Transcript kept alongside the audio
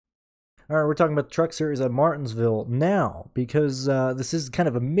All right, we're talking about the truck series at Martinsville now because this is kind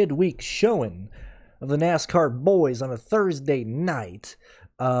of a midweek showing of the NASCAR boys on a Thursday night.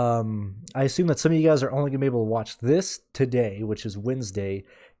 I assume that some of you guys are only going to be able to watch this today, which is Wednesday,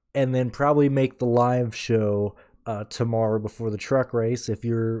 and then probably make the live show tomorrow before the truck race. If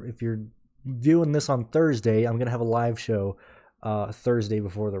you're viewing this on Thursday, I'm going to have a live show Thursday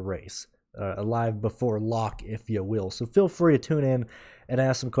before the race. A live before lock, if you will. So feel free to tune in and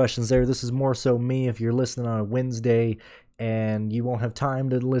ask some questions there. This is more so me if you're listening on a Wednesday and you won't have time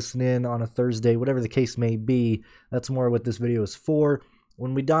to listen in on a Thursday, whatever the case may be. That's more what this video is for.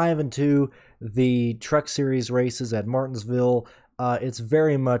 When we dive into the truck series races at Martinsville, it's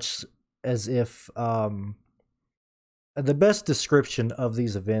very much as if the best description of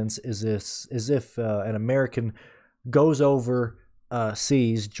these events is if an American goes over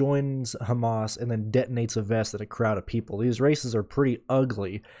sees, joins Hamas, and then detonates a vest at a crowd of people. These races are pretty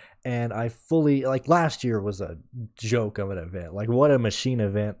ugly, and I fully, like, last year was a joke of an event. Like, what a machine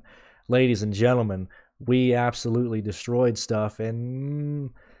event, ladies and gentlemen. We absolutely destroyed stuff, and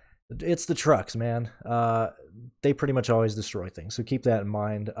it's the trucks, man. They pretty much always destroy things, so keep that in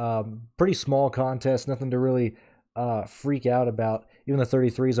mind. Pretty small contest, nothing to really freak out about. Even the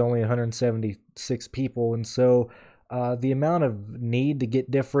 33 is only 176 people, and so the amount of need to get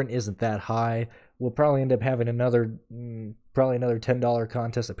different isn't that high. We'll probably end up having another $10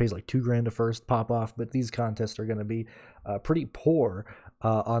 contest that pays like $2,000 to first pop off, but these contests are going to be pretty poor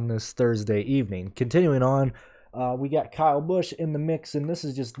on this Thursday evening. Continuing on, we got Kyle Busch in the mix, and this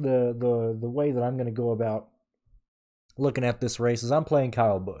is just the way that I'm going to go about looking at this race is I'm playing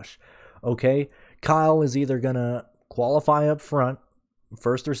Kyle Busch. Okay, Kyle is either going to qualify up front,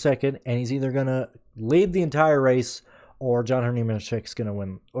 first or second, and he's either going to lead the entire race, or John Hunter Nemechek is going to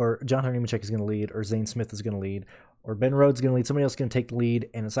win, or John Hunter Nemechek is going to lead, or Zane Smith is going to lead, or Ben Rhodes is going to lead. Somebody else is going to take the lead,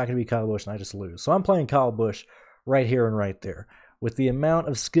 and it's not going to be Kyle Busch, and I just lose. So I'm playing Kyle Busch right here and right there. With the amount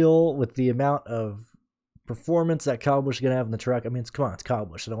of skill, with the amount of performance that Kyle Busch is going to have in the track, I mean, it's Kyle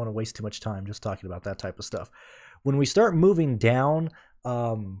Busch. I don't want to waste too much time just talking about that type of stuff. When we start moving down,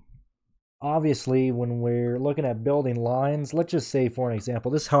 obviously, when we're looking at building lines, let's just say, for an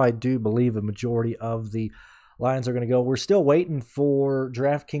example, this is how I do believe a majority of the lines are going to go. We're still waiting for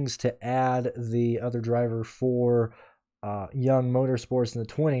DraftKings to add the other driver for Young Motorsports in the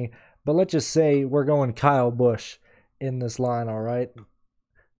 20, but let's just say we're going Kyle Busch in this line, all right?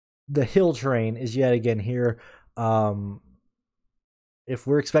 The hill train is yet again here. If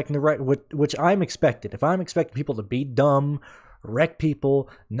we're expecting the right, which I'm expecting, if I'm expecting people to be dumb, wreck people,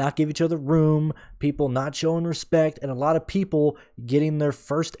 not give each other room, people not showing respect, and a lot of people getting their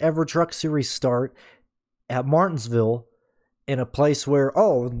first ever truck series start at Martinsville in a place where,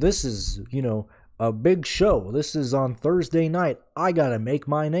 oh, this is, a big show. This is on Thursday night. I got to make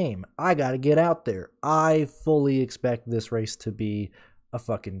my name. I got to get out there. I fully expect this race to be a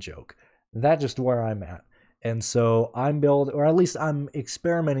fucking joke. That's just where I'm at. And so I'm building, or at least I'm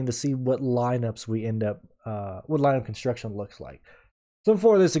experimenting to see what lineups we end up, what lineup construction looks like. So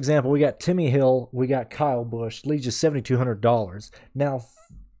for this example, we got Timmy Hill, we got Kyle Busch, leads you $7,200. Now,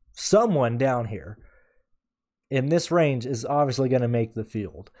 someone down here in this range is obviously going to make the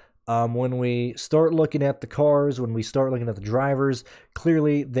field. When we start looking at the cars, when we start looking at the drivers,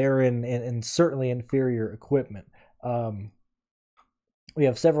 clearly they're in certainly inferior equipment. We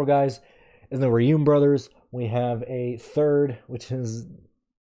have several guys in the Reum brothers. We have a third, which is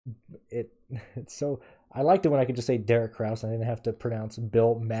it's so, I liked it when I could just say Derek Kraus. I didn't have to pronounce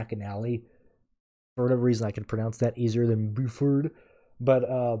Bill McAnally. For whatever reason, I can pronounce that easier than Buford. But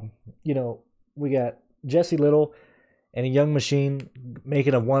we got Jesse Little and a young machine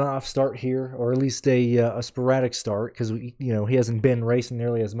making a one-off start here, or at least a sporadic start, because he hasn't been racing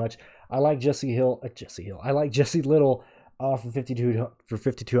nearly as much. I like Jesse Little for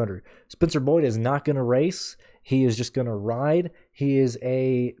 5,200. Spencer Boyd is not going to race. He is just going to ride. He is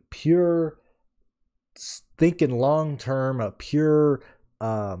a pure thinking long-term, a pure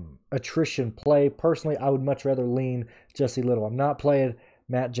attrition play. Personally, I would much rather lean Jesse Little. I'm not playing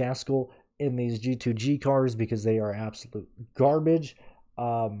Matt Jaskell in these G2G cars because they are absolute garbage.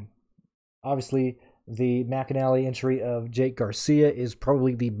 Obviously, the McAnally entry of Jake Garcia is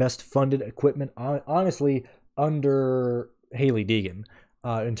probably the best funded equipment, honestly, under Haley Deegan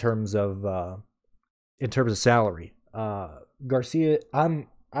in terms of salary. Garcia, I'm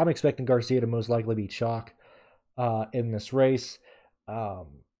expecting Garcia to most likely be chalk in this race, and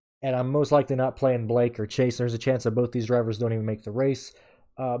I'm most likely not playing Blake or Chase. There's a chance that both these drivers don't even make the race.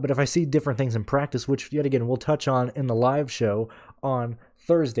 But if I see different things in practice, which yet again we'll touch on in the live show on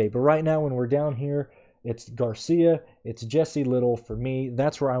Thursday. But right now, when we're down here it's Garcia, it's Jesse Little for me.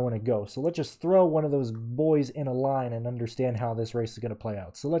 That's where I want to go. So let's just throw one of those boys in a line and understand how this race is going to play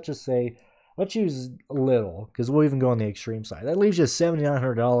out. So let's just say, let's use Little, because we'll even go on the extreme side. That leaves you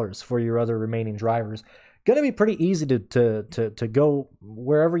 $7,900 for your other remaining drivers. Going to be pretty easy to go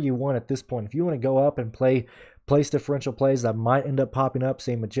wherever you want at this point. If you want to go up and place differential plays that might end up popping up,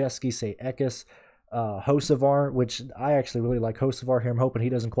 say Majeski, say Eckes, Hocevar, which I actually really like Hocevar here. I'm hoping he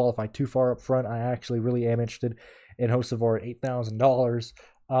doesn't qualify too far up front. I actually really am interested in Hocevar at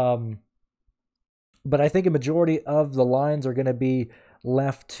 $8,000. But I think a majority of the lines are going to be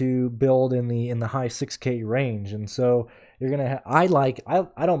left to build in the high 6K range, and so you're gonna. I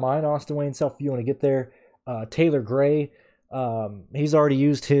don't mind Austin Wayne self if you want to get there. Taylor Gray, he's already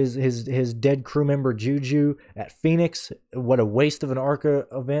used his dead crew member Juju at Phoenix. What a waste of an ARCA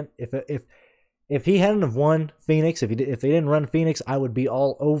event. If he hadn't have won Phoenix, if they didn't run Phoenix, I would be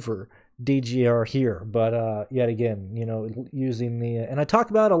all over DGR here. But yet again, you know, using the and I talk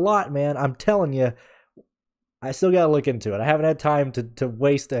about it a lot, man. I'm telling you, I still got to look into it. I haven't had time to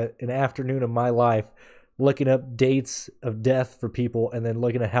waste an afternoon of my life looking up dates of death for people and then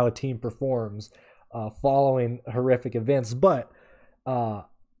looking at how a team performs following horrific events. But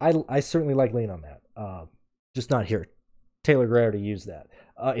I certainly like leaning on that. Just not here. Taylor Gray already used that.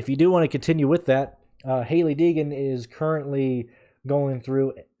 If you do want to continue with that, Hailie Deegan is currently going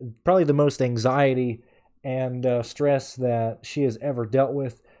through probably the most anxiety and stress that she has ever dealt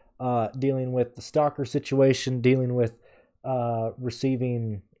with, dealing with the stalker situation, dealing with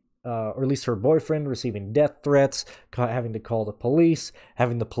receiving, or at least her boyfriend receiving death threats, having to call the police,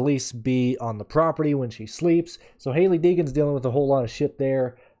 having the police be on the property when she sleeps. So Hailie Deegan's dealing with a whole lot of shit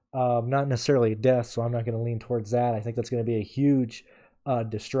there. Not necessarily death, so I'm not going to lean towards that. I think that's going to be a huge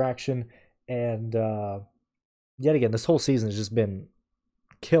distraction. And yet again, this whole season has just been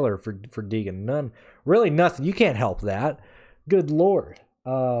killer for Deegan. Really nothing. You can't help that. Good Lord.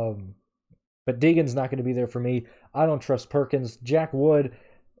 But Deegan's not going to be there for me. I don't trust Perkins. Jack Wood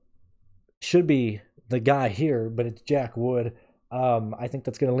should be the guy here, but it's Jack Wood. I think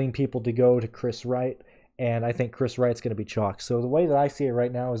that's going to lean people to go to Chris Wright, and I think Chris Wright's going to be chalk. So the way that I see it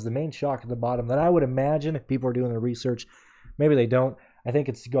right now is the main chalk at the bottom that I would imagine if people are doing their research, maybe they don't. I think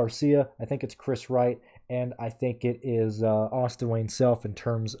it's Garcia. I think it's Chris Wright, and I think it is Austin Wayne Self in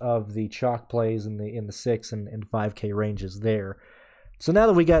terms of the chalk plays in the 6 and 5K ranges there. So now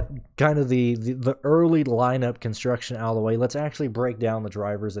that we got kind of the early lineup construction out of the way, let's actually break down the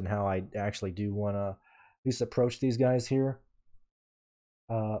drivers and how I actually do want to at least approach these guys here.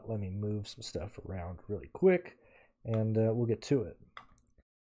 Let me move some stuff around really quick, and we'll get to it.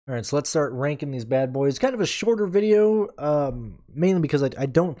 All right, so let's start ranking these bad boys. Kind of a shorter video, mainly because I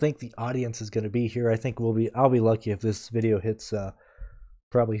don't think the audience is going to be here. I think I'll be lucky if this video hits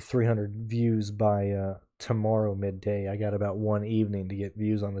probably 300 views by tomorrow midday. I got about one evening to get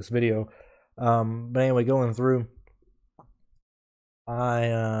views on this video. But anyway, going through,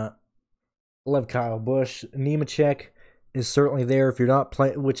 I love Kyle Busch. Nemechek is certainly there. If you're not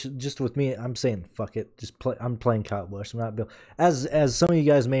playing, which just with me, I'm saying fuck it, just play. I'm playing Kyle Busch. I'm not Bill. As some of you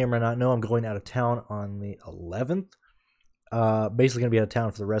guys may or may not know, I'm going out of town on the 11th. Basically gonna be out of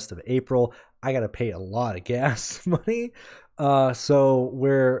town for the rest of April. I gotta pay a lot of gas money. So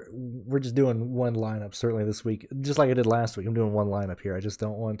we're just doing one lineup certainly this week, just like I did last week. I'm doing one lineup here. I just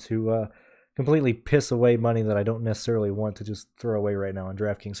don't want to completely piss away money that I don't necessarily want to just throw away right now on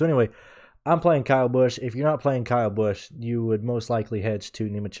DraftKings. So anyway, I'm playing Kyle Busch. If you're not playing Kyle Busch, you would most likely hedge to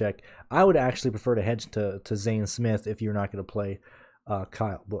Nemechek. I would actually prefer to hedge to Zane Smith if you're not going to play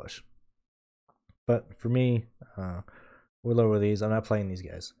Kyle Busch. But for me, we'll lower these. I'm not playing these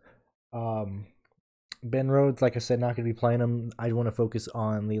guys. Ben Rhodes, like I said, not going to be playing him. I want to focus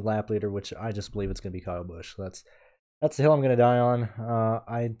on the lap leader, which I just believe it's going to be Kyle Busch. So that's the hill I'm going to die on.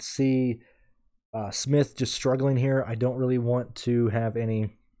 I see Smith just struggling here. I don't really want to have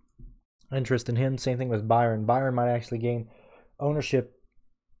any interest in him. Same thing with Byron. Byron might actually gain ownership.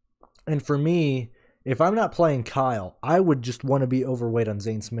 And for me, if I'm not playing Kyle, I would just want to be overweight on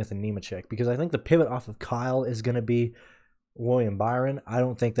Zane Smith and Nemechek, because I think the pivot off of Kyle is going to be William Byron. I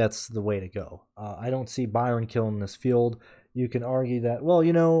don't think that's the way to go. I don't see Byron killing this field. You can argue that, well,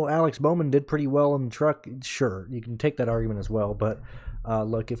 you know, Alex Bowman did pretty well in the truck. Sure, you can take that argument as well. But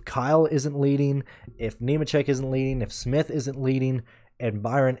look, if Kyle isn't leading, if Nemechek isn't leading, if Smith isn't leading, and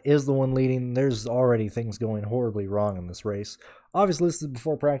Byron is the one leading, there's already things going horribly wrong in this race. Obviously, this is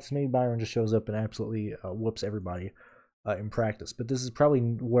before practice. Maybe Byron just shows up and absolutely whoops everybody in practice. But this is probably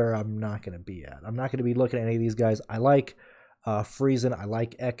where I'm not going to be at. I'm not going to be looking at any of these guys. I like Friesen. I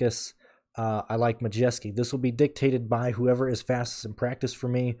like Eckes. I like Majeski. This will be dictated by whoever is fastest in practice for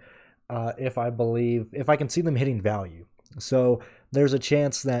me. if I can see them hitting value. So there's a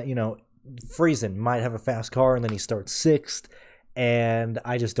chance that, you know, Friesen might have a fast car and then he starts 6th, and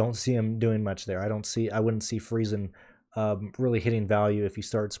I just don't see him doing much there. I wouldn't see Friesen really hitting value if he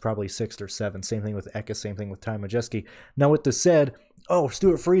starts probably 6th or 7th. Same thing with Eka, same thing with Ty Majeski. Now, with this said, oh,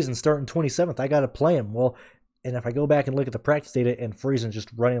 Stuart Friesen starting 27th, I got to play him. Well, and if I go back and look at the practice data and Friesen's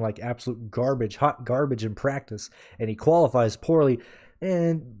just running like absolute garbage, hot garbage in practice, and he qualifies poorly,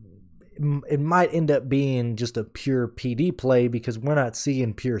 and it might end up being just a pure PD play because we're not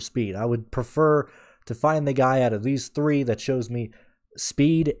seeing pure speed. I would prefer to find the guy out of these 3 that shows me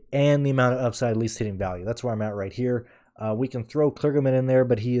speed and the amount of upside least hitting value. That's where I'm at right here. We can throw Kligerman in there,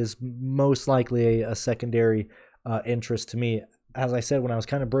 but he is most likely a secondary interest to me. As I said, when I was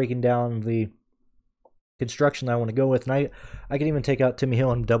kind of breaking down the construction I want to go with, and I can even take out Timmy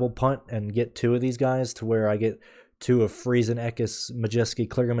Hill and double punt and get 2 of these guys to where I get 2 of Friesen, Eckes, Majeski,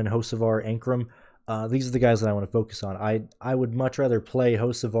 Kligerman, Hocevar, Ankrum. These are the guys that I want to focus on. I would much rather play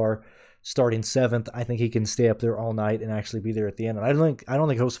Hocevar starting 7th. I think he can stay up there all night and actually be there at the end. And I don't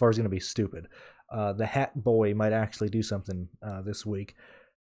think Hocevar is going to be stupid. The Hat Boy might actually do something this week.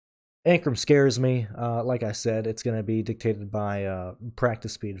 Ankrum scares me. Like I said, it's going to be dictated by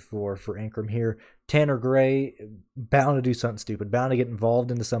practice speed for Ankrum here. Tanner Gray, bound to do something stupid, bound to get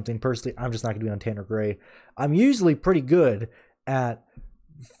involved into something. Personally, I'm just not going to be on Tanner Gray. I'm usually pretty good at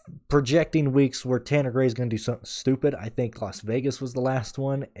projecting weeks where Tanner Gray is going to do something stupid. I think Las Vegas was the last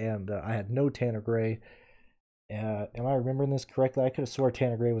one, and I had no Tanner Gray. Am I remembering this correctly? I could have swore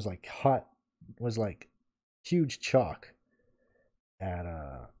Tanner Gray was like hot, was like huge chalk at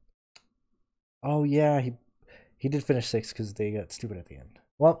oh yeah, he did finish 6th because they got stupid at the end.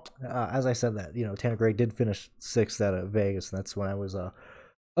 Well, as I said that, you know, Tanner Gray did finish 6th at Vegas, and that's when I was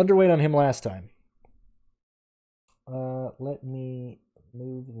underweight on him last time. Let me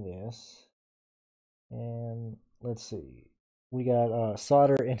move this, and let's see. We got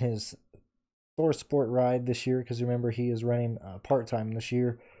Sauter in his Thor Sport ride this year, because remember, he is running part-time this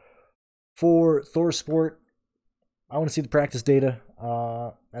year. For Thor Sport, I want to see the practice data.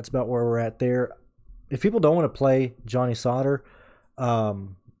 That's about where we're at there. If people don't want to play Johnny Sauter,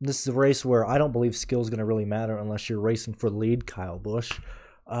 this is a race where I don't believe skill is going to really matter unless you're racing for the lead, Kyle Busch.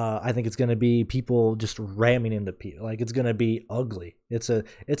 I think it's going to be people just ramming into people. Like, it's going to be ugly. It's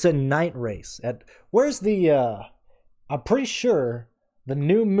a night race. Where's the I'm pretty sure the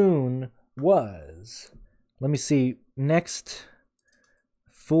new moon was, let me see, next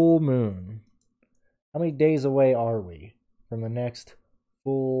full moon. How many days away are we from the next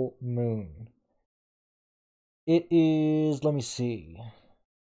full moon? It is, let me see.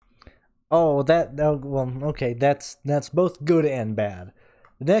 Oh, well, okay, that's both good and bad.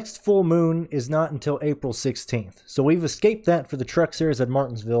 The next full moon is not until April 16th. So we've escaped that for the Truck Series at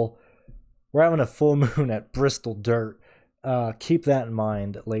Martinsville. We're having a full moon at Bristol Dirt. Keep that in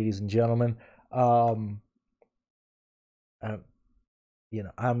mind, ladies and gentlemen. You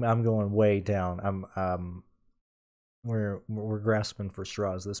know, I'm going way down. We're grasping for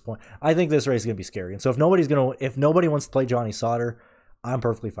straws at this point. I think this race is gonna be scary, and so if nobody wants to play Johnny Sauter, I'm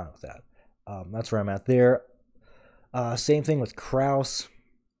perfectly fine with that. That's where I'm at there. Same thing with Kraus.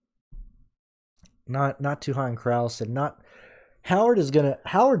 Not too high on Kraus, and not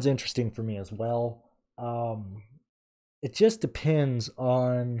Howard's interesting for me as well. It just depends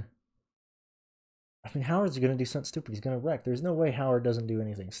on. I mean, Howard's going to do something stupid. He's going to wreck. There's no way Howard doesn't do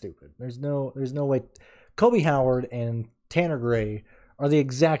anything stupid. There's no way. Kobe Howard and Tanner Gray are the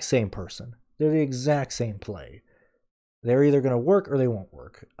exact same person. They're the exact same play. They're either going to work or they won't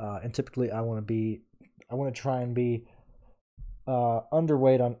work. And typically, I want to try and be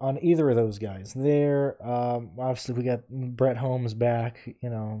underweight on either of those guys. There, obviously, we got Brett Holmes back. You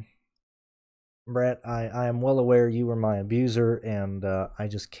know, Brett, I am well aware you were my abuser, and I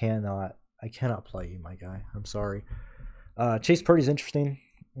just cannot. I cannot play you, my guy. I'm sorry. Chase Purdy's interesting,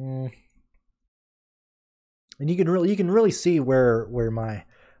 and you can really see where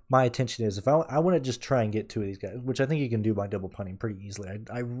my attention is. If I want to just try and get 2 of these guys, which I think you can do by double punting pretty easily.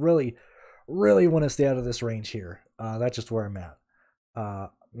 I really want to stay out of this range here. That's just where I'm at.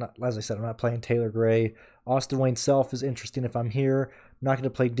 As I said, I'm not playing Taylor Gray. Austin Wayne Self is interesting if I'm here. I'm not going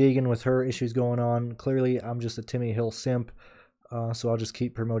to play Deegan with her issues going on. Clearly, I'm just a Timmy Hill simp, so I'll just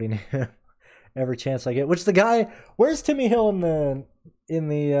keep promoting him every chance I get. Which the guy, where's Timmy Hill in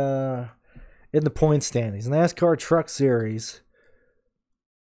the point standings? NASCAR Truck Series.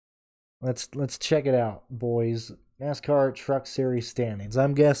 Let's check it out, boys. NASCAR Truck Series standings.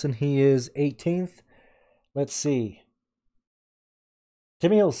 I'm guessing he is 18th. Let's see.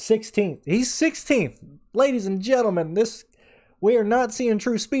 Timmy Hill's 16th. He's 16th. Ladies and gentlemen, We are not seeing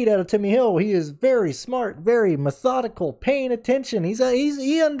true speed out of Timmy Hill. He is very smart, very methodical, paying attention.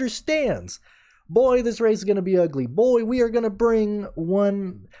 He understands. Boy, this race is going to be ugly. Boy, we are going to bring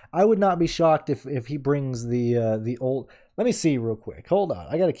one. I would not be shocked if he brings the old. Let me see real quick. Hold on.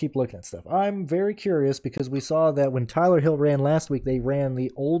 I got to keep looking at stuff. I'm very curious because we saw that when Tyler Hill ran last week, they ran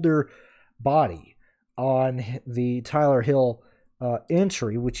the older body on the Tyler Hill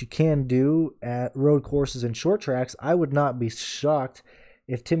entry, which you can do at road courses and short tracks. I would not be shocked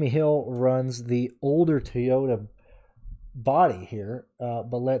if Timmy Hill runs the older Toyota body here.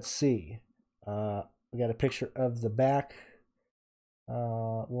 But let's see. We got a picture of the back.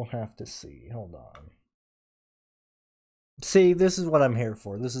 We'll have to see. Hold on. See, this is what I'm here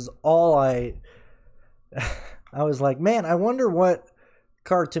for. This is all I was like, man, I wonder what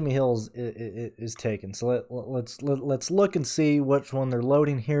car Timmy Hills is taking. So let's look and see which one they're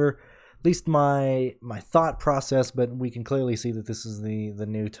loading here. At least my thought process, but we can clearly see that this is the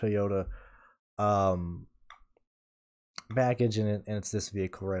new Toyota package, and it's this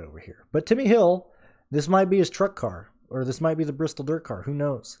vehicle right over here. But Timmy Hill, this might be his truck car, or this might be the Bristol Dirt car. Who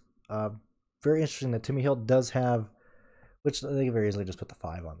knows? Very interesting that Timmy Hill does have, which they can very easily just put the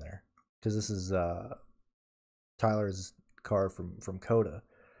 5 on there, because this is Tyler's car from Coda.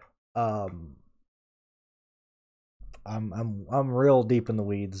 I'm real deep in the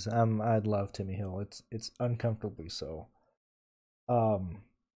weeds. I'd love Timmy Hill. It's uncomfortably so.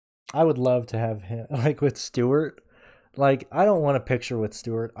 I would love to have him like with Stewart. Like, I don't want a picture with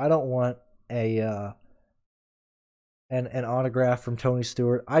Stewart. I don't want an autograph from Tony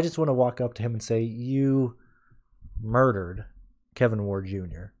Stewart. I just want to walk up to him and say, "You murdered Kevin Ward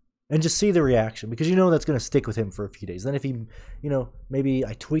Jr." and just see the reaction, because you know that's going to stick with him for a few days. Then if he, maybe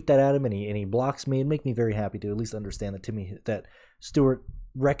I tweet that at him and he blocks me, it'd make me very happy to at least understand that Stewart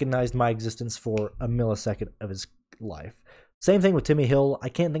recognized my existence for a millisecond of his life. Same thing with Timmy Hill. I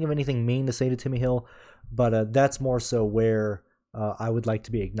can't think of anything mean to say to Timmy Hill, but that's more so where I would like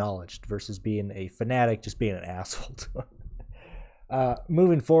to be acknowledged versus being a fanatic, just being an asshole.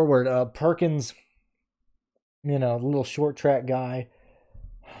 Moving forward, Perkins, little short track guy.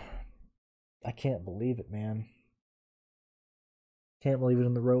 I can't believe it, man. Can't believe it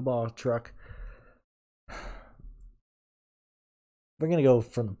in the Robaugh truck. We're going to go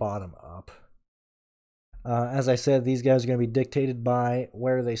from the bottom up. As I said, these guys are going to be dictated by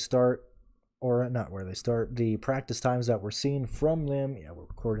where they start, or not where they start, the practice times that we're seeing from them. Yeah, we're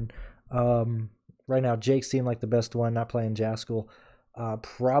recording. Right now, Jake's seeing like the best one, not playing Jaskell.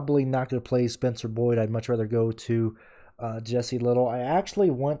 Probably not going to play Spencer Boyd. I'd much rather go to Jesse Little. I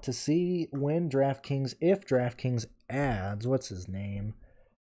actually want to see when DraftKings, if DraftKings adds, what's his name?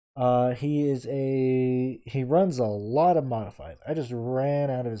 He runs a lot of modifieds. I just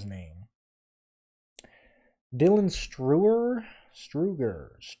ran out of his name. Dylan Struer.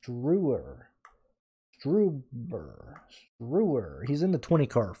 He's in the 20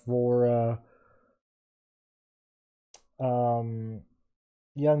 car for Young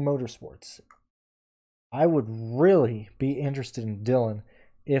Motorsports. I would really be interested in Dylan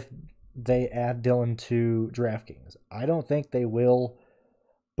if they add Dylan to DraftKings. I don't think they will,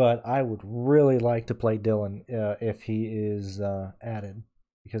 but I would really like to play Dylan if he is added,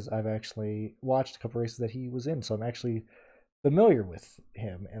 because I've actually watched a couple races that he was in, so I'm actually familiar with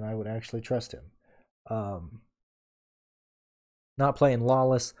him, and I would actually trust him. Not playing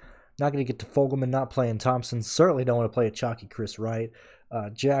Lawless, not going to get to Fogelman, not playing Thompson, certainly don't want to play a chalky Chris Wright.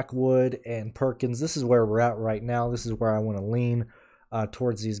 Jack Wood and Perkins, this is where we're at right now. This is where I want to lean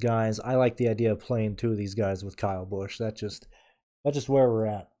towards these guys. I like the idea of playing two of these guys with Kyle Busch. That's just where we're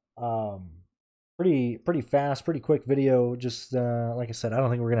at. Pretty fast, pretty quick video. Just like I said, I don't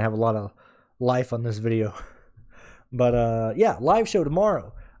think we're going to have a lot of life on this video. But yeah, live show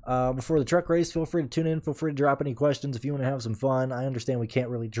tomorrow. Before the truck race, feel free to tune in. Feel free to drop any questions if you want to have some fun. I understand we can't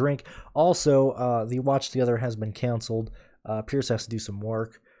really drink. Also, the watch together has been canceled. Pierce has to do some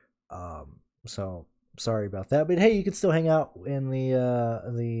work. So sorry about that. But hey, you can still hang out in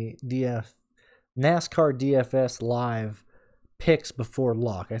the NASCAR DFS live picks before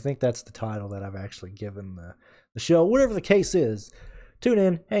lock. I think that's the title that I've actually given the show. Whatever the case is, tune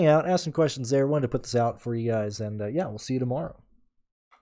in, hang out, ask some questions there. Wanted to put this out for you guys, and yeah, we'll see you tomorrow.